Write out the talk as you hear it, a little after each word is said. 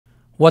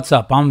What's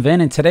up? I'm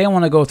Vin, and today I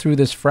want to go through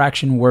this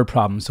fraction word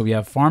problem. So we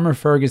have Farmer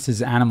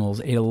Fergus's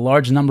animals ate a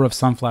large number of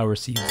sunflower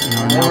seeds and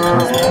are now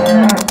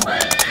constipated.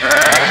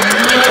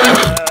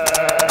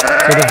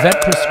 So the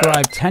vet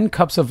prescribed 10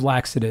 cups of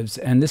laxatives,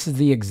 and this is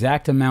the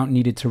exact amount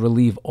needed to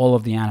relieve all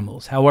of the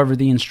animals. However,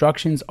 the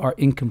instructions are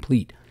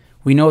incomplete.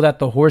 We know that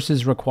the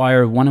horses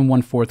require 1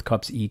 1/4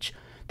 cups each,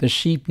 the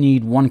sheep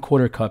need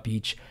 1/4 cup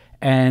each,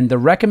 and the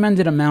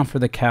recommended amount for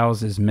the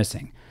cows is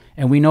missing.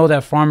 And we know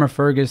that Farmer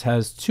Fergus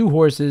has 2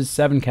 horses,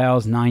 7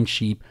 cows, 9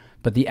 sheep,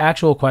 but the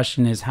actual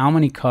question is how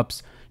many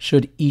cups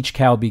should each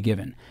cow be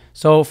given?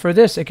 So for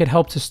this, it could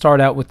help to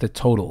start out with the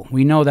total.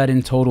 We know that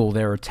in total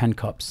there are 10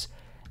 cups.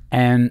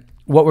 And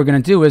what we're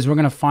going to do is we're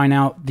going to find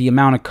out the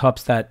amount of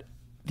cups that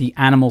the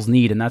animals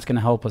need, and that's going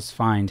to help us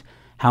find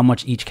how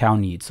much each cow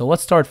needs. So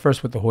let's start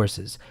first with the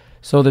horses.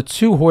 So the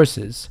 2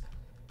 horses,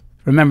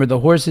 remember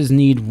the horses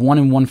need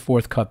 1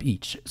 1/4 cup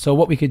each. So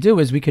what we could do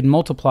is we could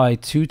multiply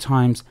 2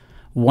 times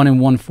 1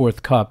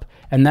 1/4 cup,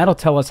 and that'll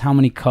tell us how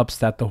many cups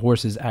that the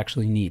horses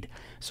actually need.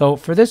 So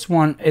for this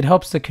one, it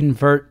helps to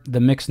convert the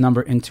mixed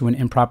number into an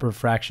improper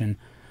fraction.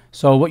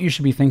 So what you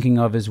should be thinking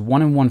of is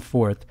 1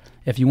 1/4.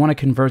 If you want to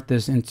convert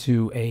this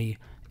into a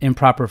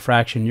improper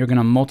fraction, you're going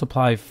to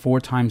multiply 4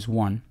 times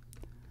 1,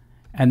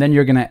 and then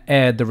you're going to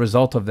add the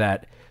result of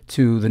that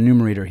to the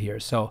numerator here.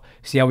 So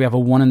see how we have a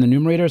 1 in the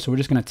numerator? So we're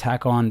just going to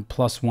tack on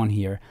plus 1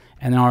 here,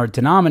 and then our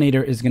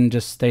denominator is going to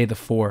just stay the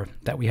 4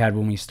 that we had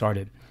when we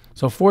started.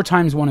 So 4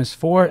 times 1 is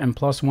 4, and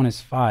plus 1 is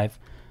 5.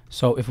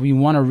 So if we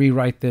want to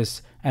rewrite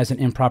this as an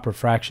improper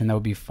fraction, that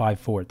would be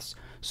 5/4.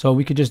 So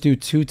we could just do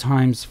 2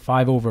 times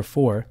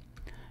 5/4,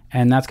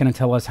 and that's going to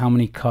tell us how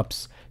many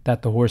cups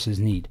that the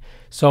horses need.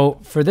 So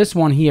for this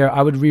one here,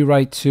 I would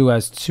rewrite 2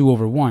 as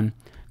 2/1,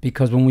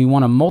 because when we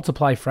want to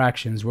multiply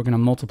fractions, we're going to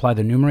multiply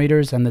the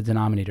numerators and the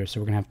denominators. So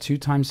we're going to have 2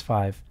 times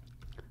 5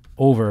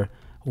 over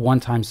 1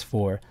 times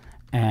 4.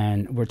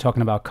 And we're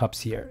talking about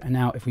cups here. And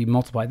now if we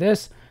multiply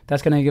this,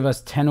 that's going to give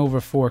us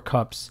 10/4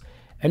 cups.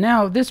 And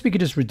now this we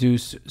could just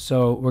reduce.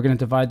 So we're going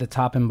to divide the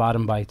top and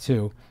bottom by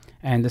 2.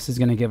 And this is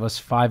going to give us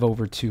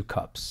 5/2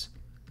 cups.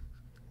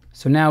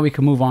 So now we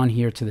can move on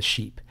here to the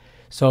sheep.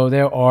 So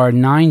there are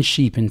 9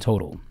 sheep in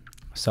total.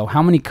 So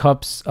how many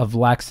cups of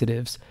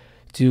laxatives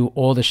do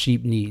all the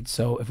sheep need?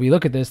 So if we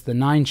look at this, the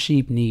 9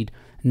 sheep need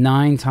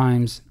 9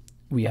 times,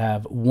 we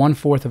have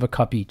 1/4 of a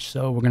cup each.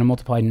 So we're going to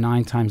multiply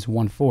 9 times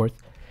 1/4.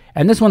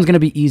 And this one's going to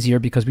be easier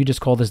because we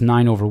just call this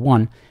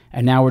 9/1.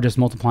 And now we're just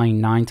multiplying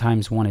 9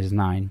 times 1 is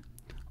 9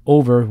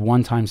 over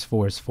 1 times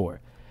 4 is 4.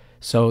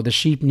 So the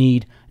sheep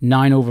need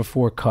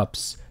 9/4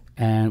 cups.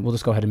 And we'll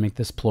just go ahead and make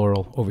this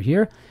plural over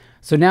here.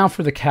 So now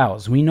for the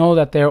cows, we know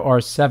that there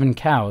are 7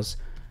 cows,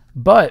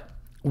 but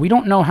we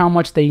don't know how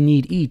much they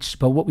need each.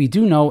 But what we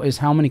do know is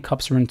how many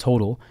cups are in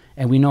total,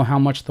 and we know how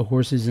much the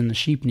horses and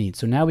the sheep need.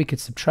 So now we could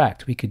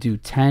subtract. We could do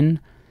 10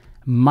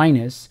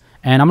 minus,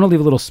 and I'm going to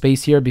leave a little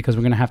space here because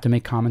we're going to have to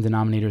make common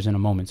denominators in a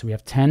moment. So we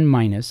have 10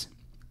 minus,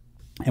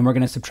 and we're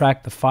going to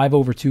subtract the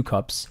 5/2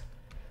 cups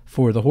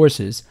for the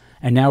horses,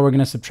 and now we're going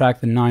to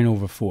subtract the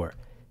 9/4.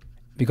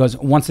 Because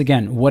once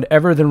again,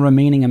 whatever the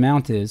remaining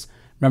amount is,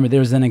 remember,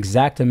 there's an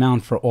exact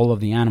amount for all of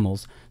the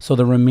animals, so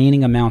the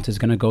remaining amount is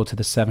going to go to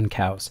the 7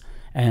 cows.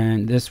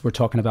 And this, we're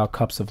talking about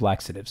cups of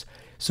laxatives.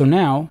 So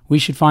now we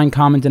should find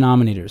common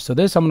denominators. So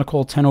this I'm going to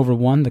call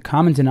 10/1. The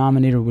common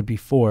denominator would be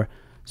 4.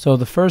 So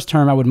the first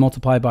term I would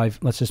multiply by,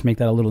 let's just make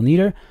that a little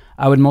neater.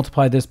 I would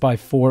multiply this by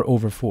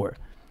 4/4.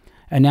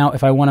 And now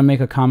if I want to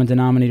make a common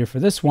denominator for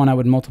this one, I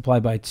would multiply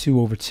by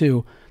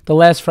 2/2. The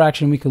last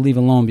fraction we could leave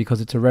alone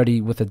because it's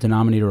already with a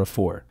denominator of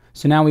 4.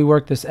 So now we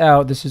work this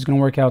out. This is going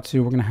to work out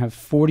to, we're going to have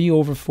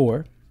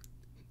 40/4.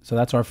 So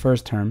that's our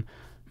first term.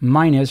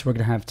 Minus, we're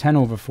going to have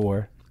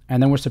 10/4.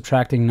 And then we're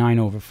subtracting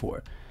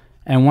 9/4.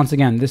 And once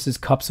again, this is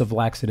cups of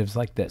laxatives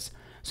like this.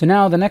 So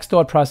now the next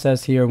thought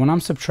process here, when I'm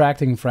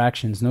subtracting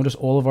fractions, notice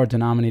all of our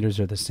denominators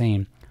are the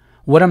same.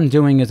 What I'm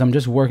doing is I'm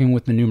just working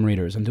with the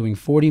numerators. I'm doing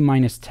 40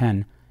 minus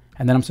 10,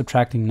 and then I'm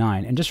subtracting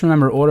 9. And just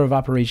remember, order of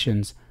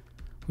operations,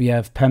 we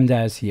have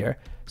PEMDAS here.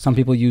 Some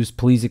people use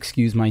please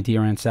excuse my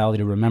dear Aunt Sally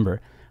to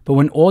remember. But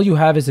when all you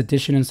have is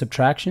addition and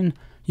subtraction,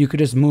 you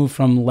could just move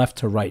from left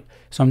to right.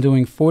 So I'm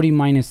doing 40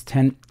 minus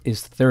 10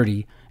 is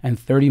 30, and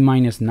 30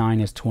 minus 9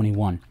 is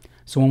 21.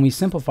 So when we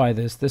simplify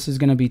this, this is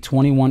going to be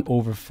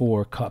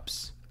 21/4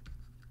 cups.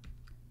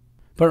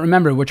 But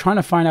remember, we're trying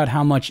to find out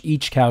how much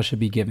each cow should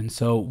be given.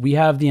 So we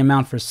have the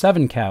amount for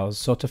 7 cows.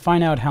 So to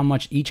find out how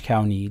much each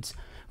cow needs,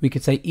 we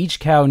could say each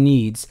cow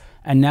needs,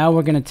 and now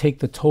we're going to take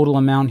the total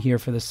amount here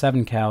for the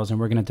 7 cows, and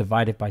we're going to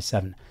divide it by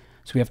 7.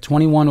 So we have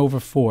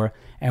 21/4,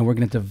 and we're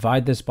going to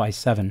divide this by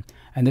 7.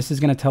 And this is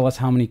going to tell us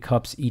how many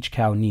cups each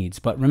cow needs.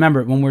 But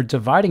remember, when we're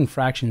dividing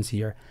fractions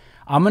here,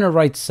 I'm going to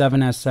write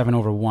 7 as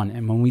 7/1.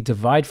 And when we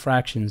divide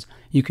fractions,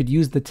 you could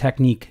use the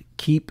technique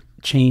keep,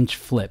 change,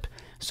 flip.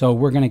 So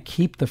we're going to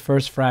keep the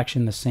first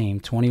fraction the same,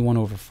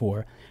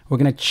 21/4. We're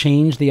going to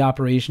change the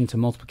operation to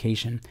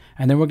multiplication.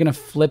 And then we're going to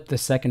flip the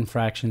second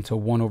fraction to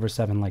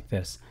 1/7 like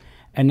this.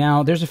 And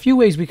now there's a few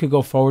ways we could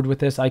go forward with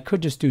this. I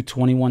could just do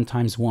 21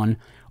 times 1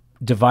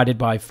 divided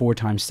by 4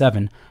 times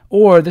 7.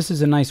 Or this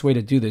is a nice way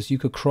to do this. You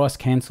could cross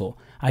cancel.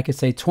 I could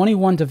say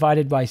 21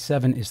 divided by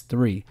 7 is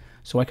 3.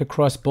 So I could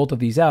cross both of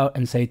these out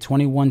and say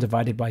 21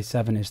 divided by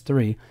 7 is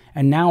 3.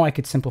 And now I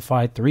could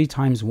simplify 3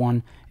 times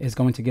 1 is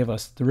going to give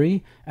us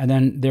 3. And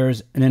then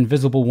there's an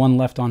invisible 1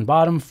 left on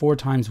bottom. 4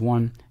 times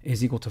 1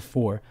 is equal to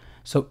 4.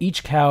 So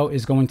each cow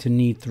is going to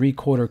need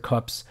 3/4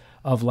 cups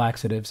of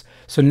laxatives.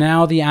 So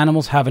now the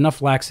animals have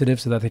enough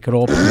laxatives so that they could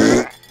all